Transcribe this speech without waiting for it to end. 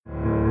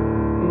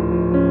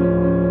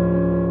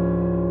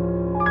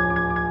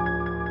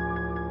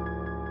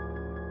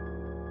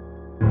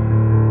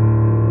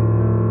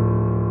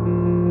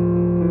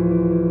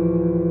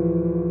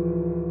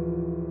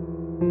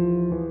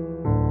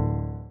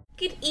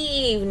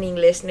evening,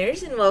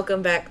 listeners, and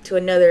welcome back to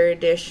another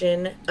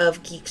edition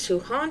of Geeks Who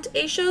Haunt,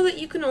 a show that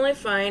you can only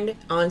find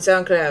on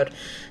SoundCloud.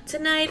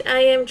 Tonight, I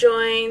am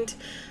joined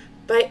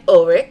by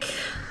Ulric.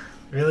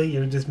 Really?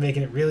 You're just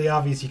making it really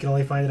obvious you can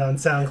only find it on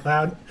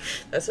SoundCloud?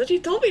 That's what you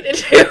told me to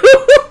do.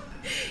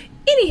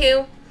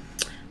 Anywho,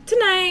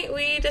 tonight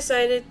we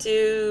decided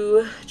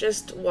to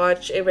just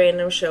watch a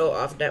random show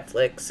off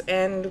Netflix,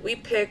 and we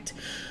picked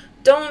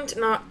Don't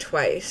Knock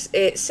Twice.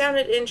 It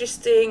sounded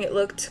interesting, it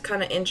looked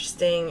kind of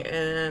interesting,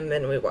 and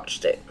then we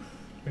watched it.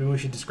 Maybe we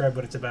should describe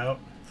what it's about.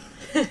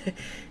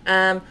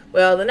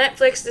 Well, the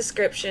Netflix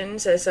description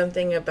says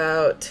something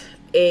about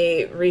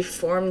a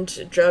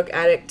reformed drug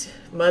addict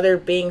mother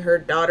being her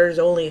daughter's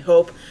only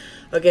hope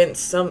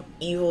against some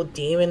evil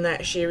demon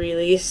that she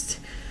released.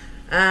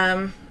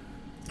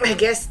 I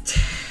guess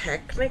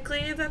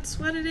technically that's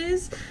what it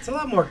is. It's a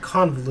lot more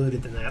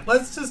convoluted than that.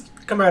 Let's just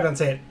come out and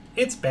say it.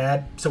 It's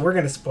bad, so we're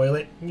going to spoil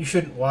it. You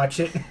shouldn't watch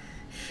it.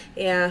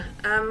 Yeah,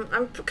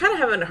 I'm kind of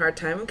having a hard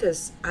time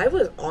because I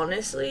was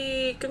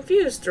honestly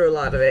confused through a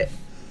lot of it.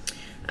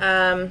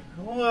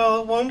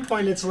 Well, at one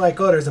point it's like,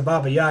 oh, there's a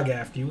Baba Yaga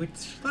after you.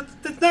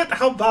 That's not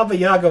how Baba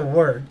Yaga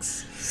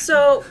works.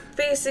 So,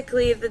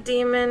 basically, the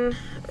demon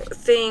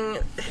thing,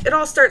 it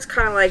all starts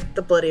kind of like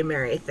the Bloody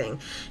Mary thing.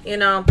 You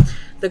know,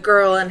 the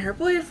girl and her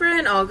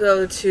boyfriend all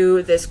go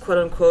to this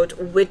quote-unquote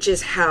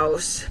witch's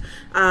house.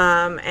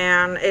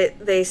 And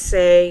they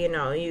say, you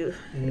know, you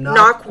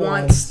knock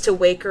once to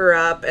wake her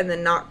up and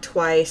then knock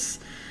twice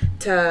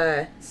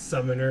to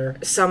summon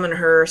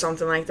her or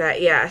something like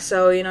that. Yeah,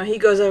 so, you know, he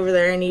goes over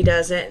there and he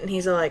does it, and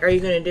he's like, are you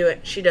going to do it?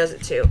 She does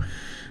it too.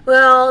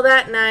 Well,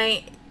 that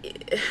night,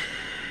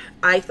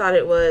 I thought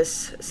it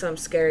was some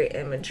scary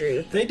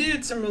imagery. They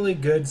did some really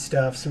good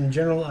stuff, some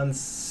general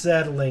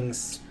unsettling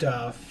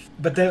stuff,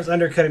 but then it was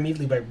undercut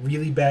immediately by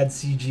really bad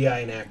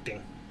CGI and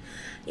acting.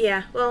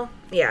 Yeah, well,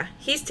 yeah,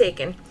 he's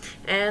taken.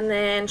 And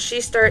then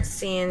she starts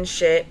seeing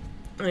shit,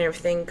 and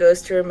everything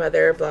goes to her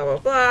mother, blah, blah,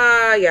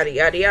 blah, yada,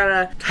 yada,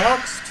 yada.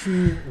 Talks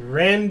to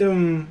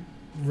random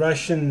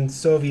Russian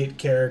Soviet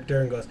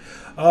character and goes,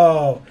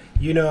 oh,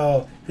 you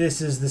know,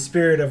 this is the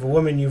spirit of a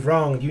woman you've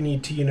wronged. You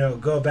need to, you know,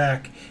 go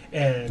back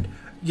and,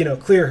 you know,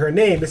 clear her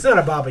name. It's not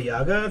a Baba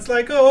Yaga. It's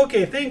like, oh,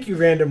 okay, thank you,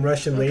 random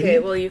Russian lady. Okay,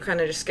 well, you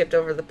kind of just skipped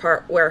over the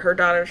part where her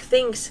daughter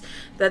thinks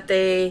that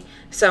they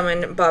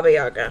summoned Baba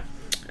Yaga.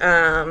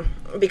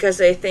 Because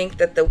they think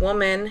that the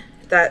woman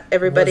that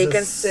everybody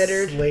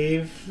considered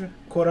slave,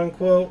 quote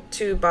unquote,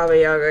 to Baba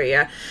Yaga,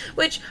 yeah.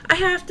 Which I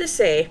have to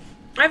say,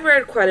 I've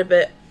read quite a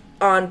bit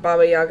on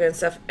Baba Yaga and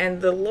stuff,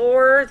 and the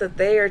lore that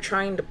they are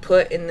trying to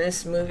put in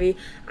this movie,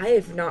 I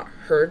have not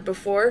heard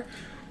before.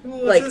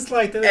 Well, like, it's just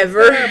like the,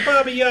 ever. Yeah,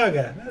 Baba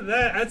Yaga.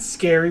 That's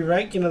scary,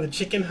 right? You know, the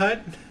chicken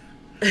hut.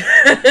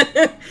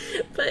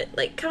 But,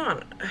 like, come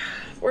on.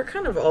 We're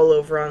kind of all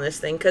over on this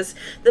thing, because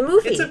the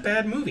movie... It's a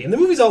bad movie, and the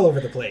movie's all over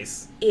the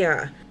place.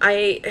 Yeah.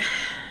 I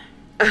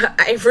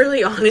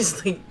really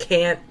honestly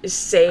can't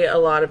say a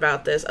lot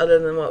about this other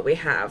than what we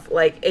have.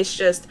 Like, it's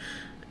just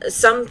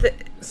something...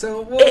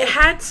 So, well, it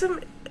had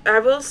some... I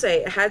will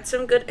say, it had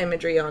some good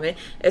imagery on it,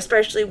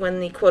 especially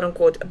when the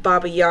quote-unquote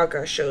Baba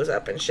Yaga shows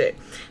up and shit.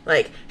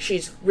 Like,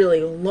 she's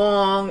really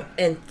long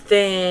and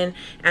thin,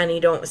 and you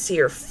don't see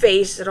her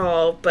face at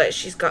all, but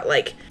she's got,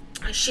 like...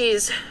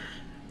 She's...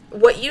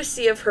 What you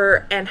see of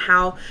her and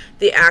how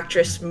the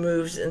actress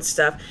moves and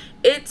stuff,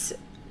 it's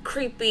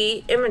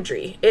creepy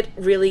imagery. It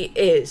really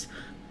is.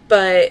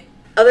 But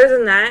other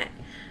than that,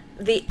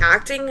 the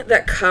acting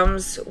that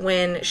comes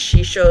when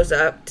she shows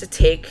up to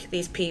take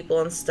these people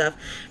and stuff,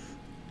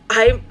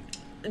 I'm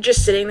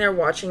just sitting there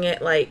watching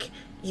it like,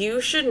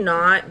 you should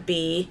not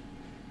be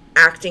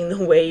acting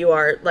the way you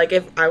are. Like,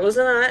 if I was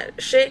in that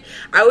shit,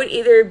 I would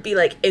either be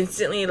like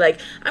instantly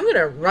like, I'm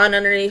gonna run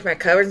underneath my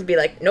covers and be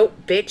like, nope,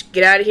 bitch,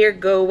 get out of here,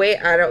 go away,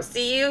 I don't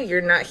see you, you're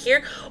not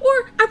here.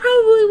 Or I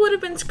probably would have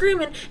been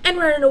screaming and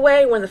running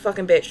away when the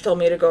fucking bitch told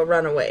me to go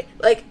run away.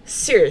 Like,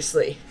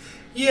 seriously.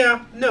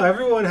 Yeah, no,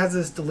 everyone has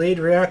this delayed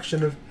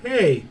reaction of,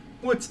 hey,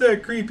 what's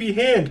that creepy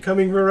hand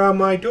coming around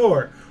my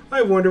door?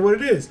 I wonder what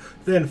it is.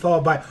 Then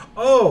followed by,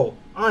 oh,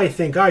 I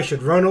think I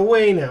should run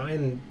away now.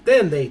 And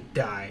then they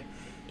die.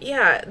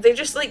 Yeah, they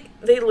just, like,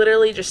 they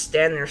literally just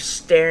stand there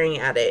staring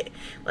at it.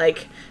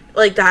 Like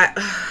that.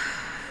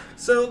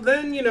 So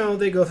then, you know,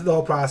 they go through the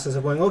whole process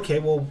of going, okay,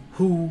 well,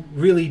 who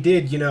really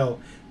did, you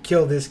know,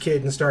 kill this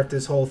kid and start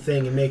this whole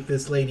thing and make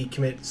this lady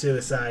commit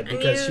suicide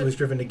because she was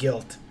driven to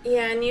guilt?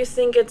 Yeah, and you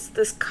think it's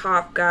this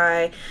cop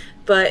guy,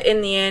 but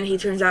in the end, he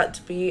turns out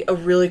to be a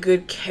really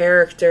good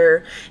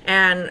character,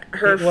 and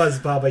her... It was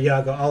Baba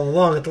Yaga all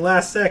along at the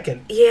last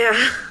second.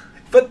 Yeah.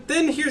 But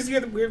then here's the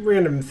other weird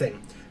random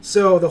thing.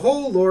 So the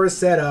whole lore is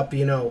set up,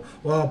 you know,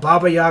 well,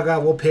 Baba Yaga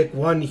will pick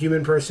one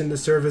human person to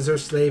serve as her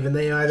slave, and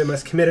they either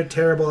must commit a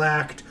terrible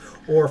act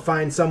or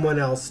find someone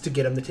else to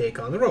get him to take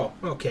on the role.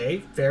 Okay,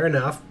 fair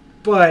enough.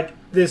 But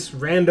this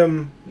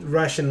random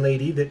Russian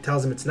lady that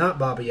tells him it's not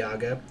Baba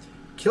Yaga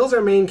kills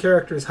our main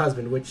character's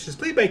husband, which is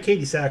played by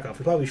Katie Sackhoff.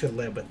 We probably should have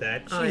led with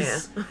that.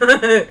 She's... Oh,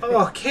 yeah.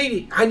 Oh,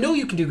 Katie, I know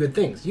you can do good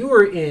things. You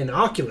were in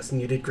Oculus,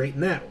 and you did great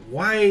in that.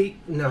 Why?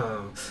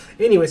 No.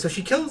 Anyway, so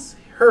she kills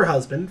her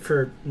husband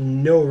for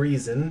no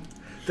reason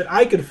that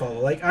I could follow.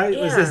 Like,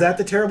 is that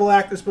the terrible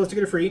act that's supposed to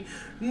get her free?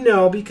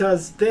 No,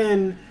 because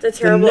then the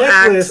terrible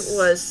act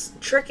was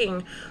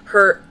tricking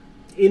her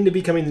into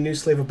becoming the new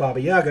slave of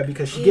Baba Yaga,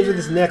 because she gives her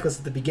this necklace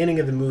at the beginning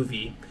of the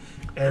movie,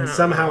 and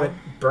somehow it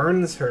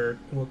burns her.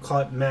 We'll call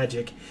it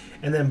magic.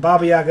 And then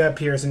Baba Yaga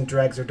appears and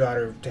drags her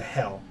daughter to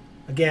hell.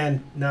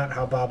 Again, not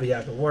how Baba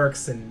Yaga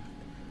works, and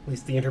at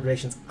least the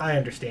interpretations I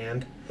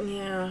understand.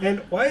 Yeah. And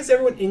why is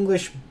everyone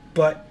English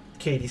but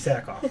Katie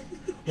Sackhoff?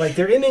 Like,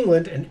 they're in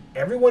England, and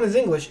everyone is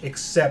English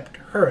except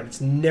her, and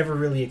it's never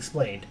really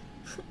explained.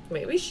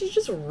 Maybe she's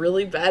just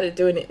really bad at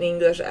doing an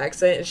English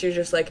accent, and she was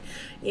just like,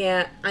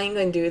 yeah, I ain't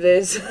gonna do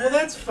this. Well,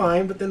 that's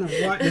fine, but then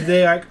why did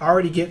they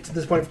already get to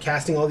this point of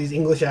casting all these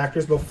English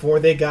actors before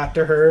they got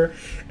to her,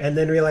 and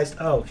then realized,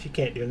 oh, she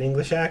can't do an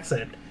English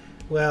accent?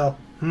 Well,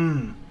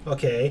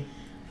 okay.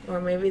 Or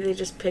maybe they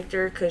just picked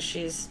her because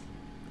she's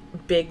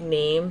big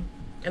name,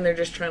 and they're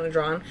just trying to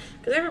draw on.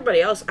 Because everybody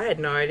else, I had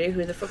no idea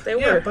who the fuck they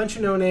were. Yeah, a bunch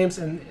of no-names,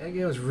 and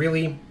it was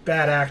really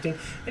bad acting.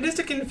 And just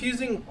a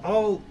confusing,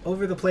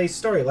 all-over-the-place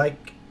story.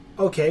 Like,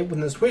 okay,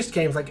 when the twist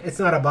came, it's like, it's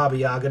not a Baba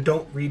Yaga.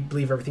 Don't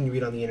believe everything you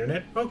read on the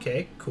internet.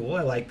 Okay, cool,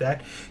 I like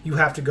that. You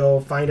have to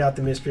go find out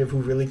the mystery of who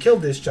really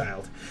killed this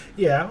child.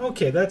 Yeah,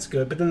 okay, that's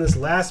good. But then this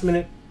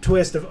last-minute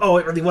twist of, oh,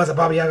 it really was a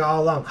Baba Yaga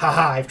all along.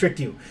 Ha-ha, I've tricked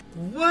you.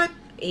 What?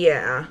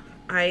 Yeah,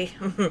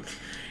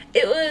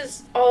 it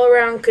was all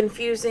around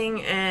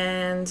confusing,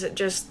 and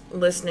just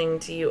listening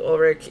to you,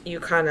 Ulrich,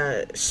 you kind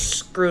of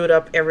screwed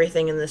up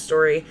everything in the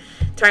story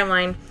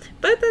timeline.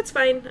 But that's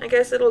fine. I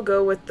guess it'll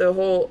go with the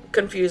whole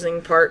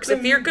confusing part. Because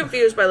if you're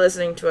confused by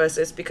listening to us,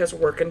 it's because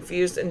we're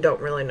confused and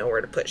don't really know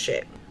where to put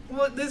shit.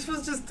 Well, this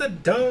was just a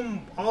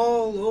dumb,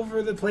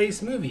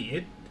 all-over-the-place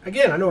movie.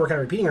 Again, I know we're kind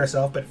of repeating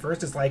ourselves, but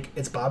first it's like,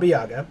 it's Baba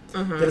Yaga.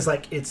 Mm-hmm. Then it's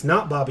like, it's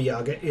not Baba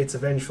Yaga, it's a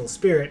vengeful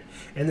spirit.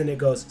 And then it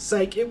goes,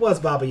 psych, it was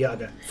Baba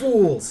Yaga.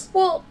 Fools!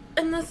 Well,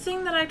 and the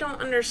thing that I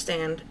don't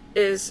understand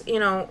is,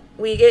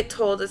 we get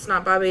told it's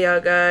not Baba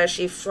Yaga,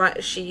 she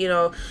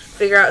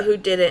figure out who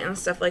did it and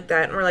stuff like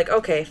that, and we're like,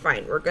 okay,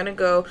 fine, we're gonna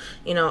go,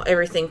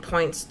 everything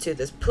points to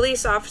this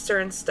police officer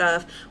and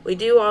stuff, we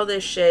do all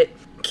this shit,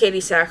 Katie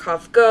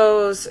Sackhoff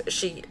goes,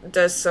 she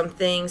does some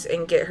things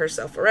and get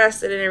herself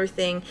arrested and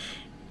everything,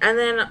 and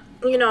then,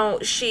 during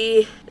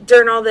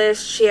all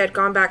this, she had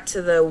gone back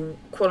to the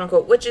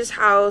quote-unquote witch's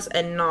house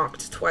and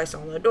knocked twice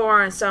on the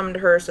door and summoned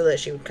her so that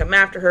she would come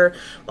after her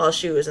while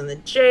she was in the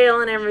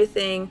jail and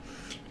everything.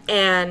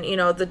 And,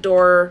 the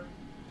door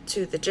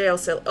to the jail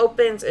cell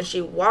opens and she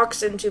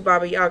walks into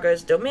Baba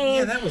Yaga's domain.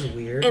 Yeah, that was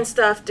weird. And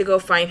stuff to go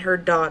find her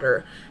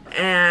daughter.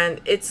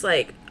 And it's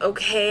like,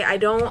 okay, I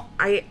don't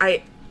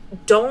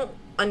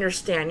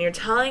understand. You're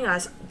telling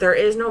us there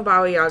is no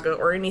Baba Yaga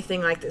or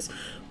anything like this.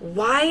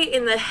 Why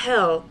in the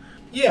hell?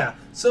 Yeah,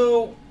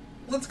 so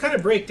let's kind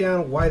of break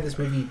down why this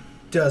movie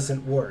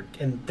doesn't work.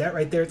 And that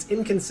right there, it's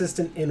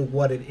inconsistent in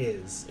what it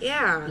is.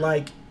 Yeah.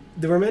 Like,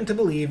 they were meant to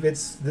believe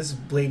it's this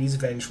lady's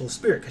vengeful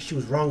spirit because she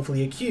was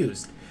wrongfully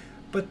accused.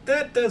 But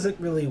that doesn't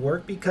really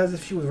work, because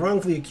if she was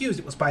wrongfully accused,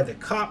 it was by the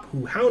cop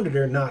who hounded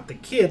her, not the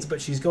kids, but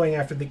she's going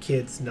after the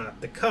kids, not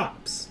the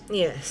cops.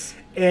 Yes.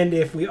 And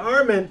if we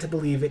are meant to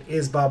believe it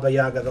is Baba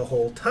Yaga the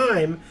whole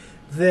time,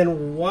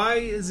 then why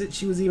is it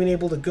she was even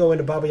able to go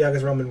into Baba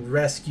Yaga's realm and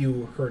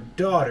rescue her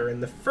daughter in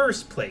the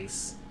first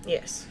place?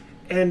 Yes.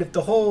 And if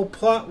the whole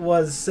plot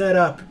was set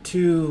up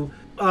to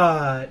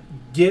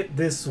get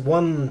this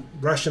one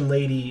Russian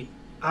lady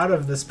out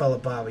of the spell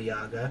of Baba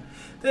Yaga,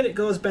 then it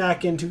goes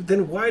back into,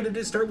 then why did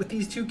it start with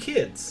these two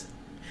kids?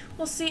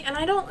 Well, see, and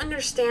I don't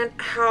understand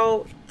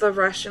how the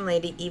Russian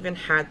lady even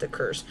had the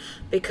curse,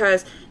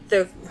 because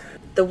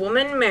the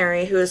woman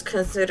Mary, who is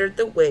considered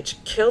the witch,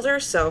 killed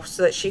herself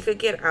so that she could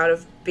get out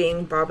of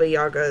being Baba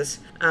Yaga's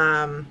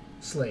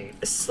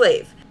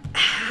slave.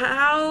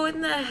 How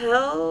in the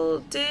hell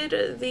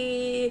did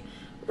the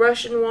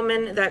Russian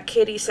woman that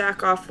Katie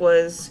Sackhoff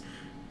was,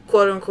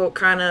 quote unquote,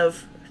 kind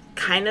of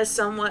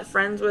somewhat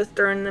friends with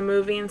during the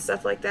movie and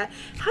stuff like that,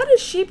 how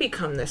does she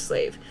become the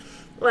slave?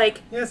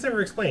 Like, yeah, it's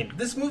never explained.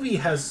 This movie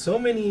has so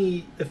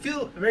many, it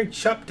feels very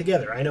chopped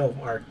together. I know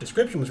our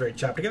description was very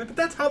chopped together, but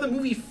that's how the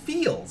movie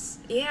feels.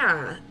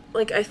 Yeah.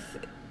 Like,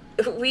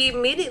 we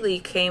immediately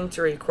came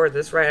to record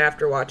this right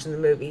after watching the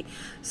movie,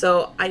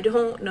 so I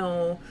don't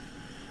know.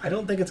 I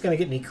don't think it's going to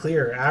get any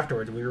clearer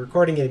afterwards. We were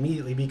recording it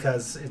immediately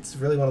because it's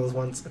really one of those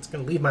ones that's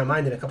going to leave my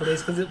mind in a couple days,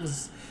 because it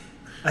was,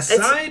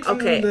 aside from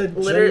the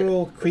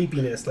general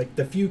creepiness, like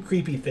the few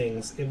creepy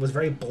things, it was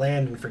very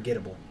bland and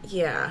forgettable.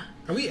 Yeah.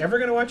 Are we ever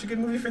going to watch a good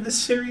movie for this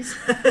series?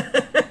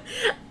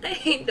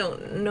 I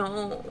don't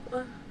know.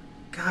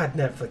 God,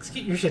 Netflix,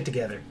 get your shit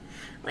together.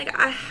 Like,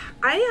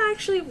 I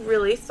actually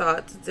really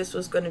thought that this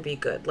was going to be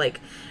good. Like,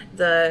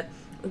 the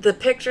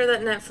picture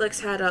that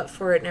Netflix had up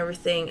for it and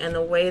everything, and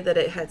the way that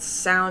it had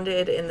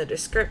sounded in the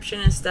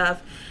description and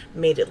stuff,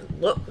 made it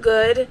look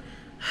good.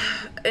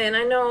 And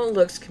I know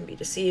looks can be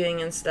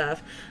deceiving and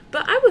stuff,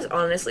 but I was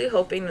honestly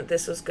hoping that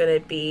this was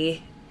going to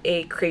be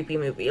a creepy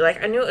movie.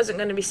 Like, I knew it wasn't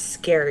going to be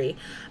scary,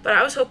 but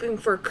I was hoping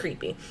for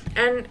creepy.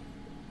 And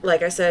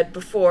like I said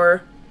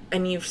before,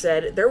 and you've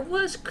said, there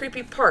was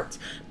creepy parts,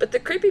 but the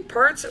creepy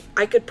parts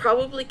I could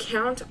probably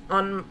count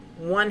on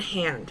one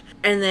hand,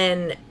 and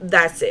then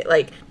that's it.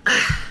 Like,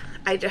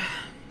 I just...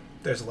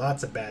 There's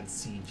lots of bad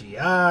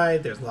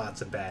CGI, there's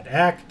lots of bad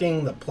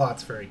acting, the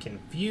plot's very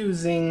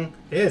confusing.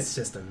 It's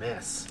just a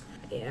mess.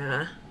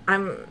 Yeah.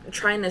 I'm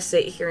trying to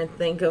sit here and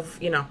think of,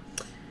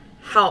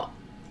 how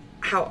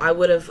I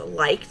would have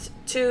liked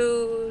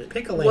to...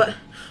 Pick a lane.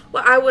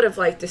 What I would have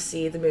liked to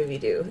see the movie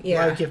do.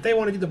 Yeah. Like, if they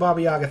want to do the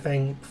Baba Yaga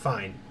thing,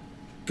 fine.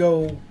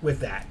 Go with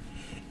that.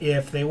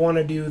 If they want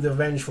to do the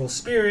vengeful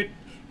spirit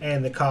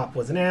and the cop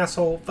was an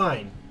asshole,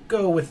 fine.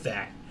 Go with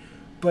that.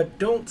 But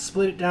don't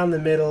split it down the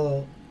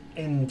middle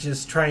and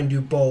just try and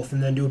do both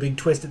and then do a big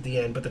twist at the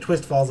end, but the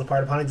twist falls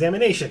apart upon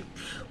examination.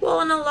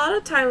 Well, and a lot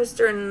of times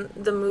during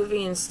the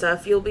movie and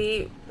stuff, you'll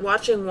be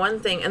watching one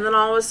thing and then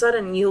all of a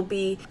sudden you'll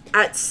be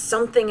at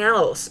something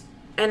else.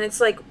 And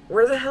it's like,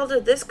 where the hell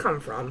did this come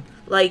from?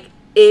 Like,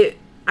 I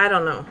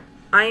don't know.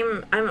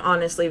 I'm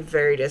honestly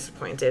very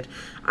disappointed.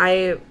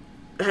 I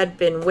had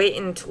been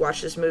waiting to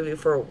watch this movie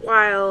for a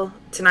while.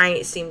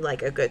 Tonight seemed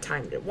like a good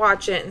time to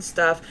watch it and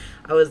stuff.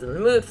 I was in the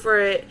mood for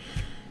it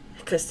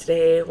because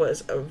today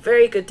was a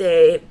very good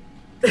day.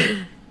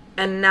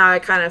 And now I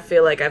kind of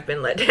feel like I've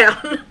been let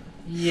down.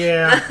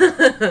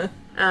 Yeah.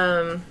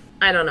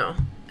 I don't know.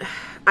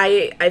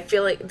 I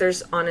feel like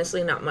there's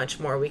honestly not much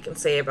more we can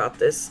say about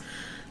this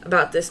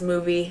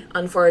movie.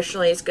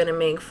 Unfortunately, it's going to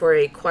make for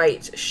a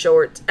quite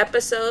short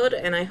episode,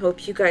 and I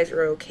hope you guys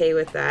are okay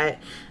with that.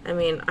 I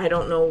mean, I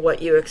don't know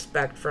what you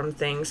expect from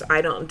things.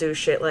 I don't do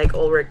shit like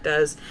Ulric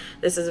does.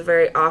 This is a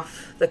very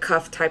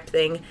off-the-cuff type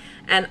thing,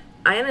 and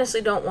I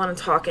honestly don't want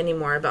to talk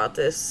anymore about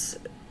this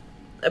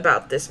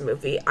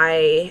movie.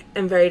 I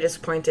am very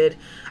disappointed.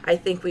 I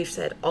think we've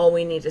said all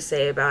we need to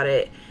say about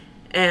it,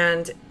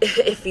 and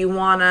if you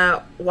want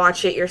to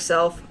watch it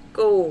yourself,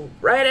 go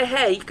right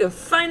ahead. You can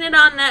find it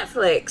on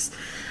Netflix.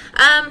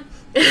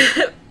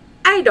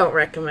 I don't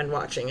recommend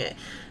watching it,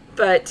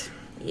 but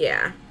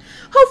yeah.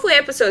 Hopefully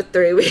episode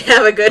 3 we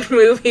have a good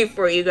movie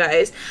for you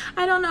guys.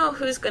 I don't know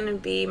who's going to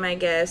be my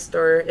guest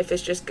or if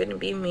it's just going to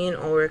be me and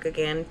Ulrich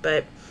again,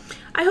 but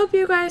I hope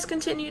you guys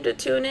continue to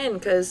tune in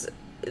because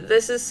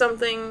this is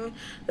something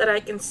that I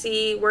can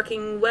see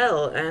working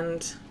well,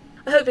 and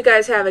I hope you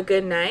guys have a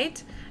good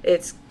night.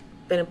 It's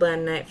been a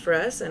bland night for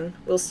us, and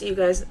we'll see you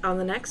guys on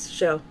the next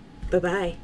show. Bye-bye.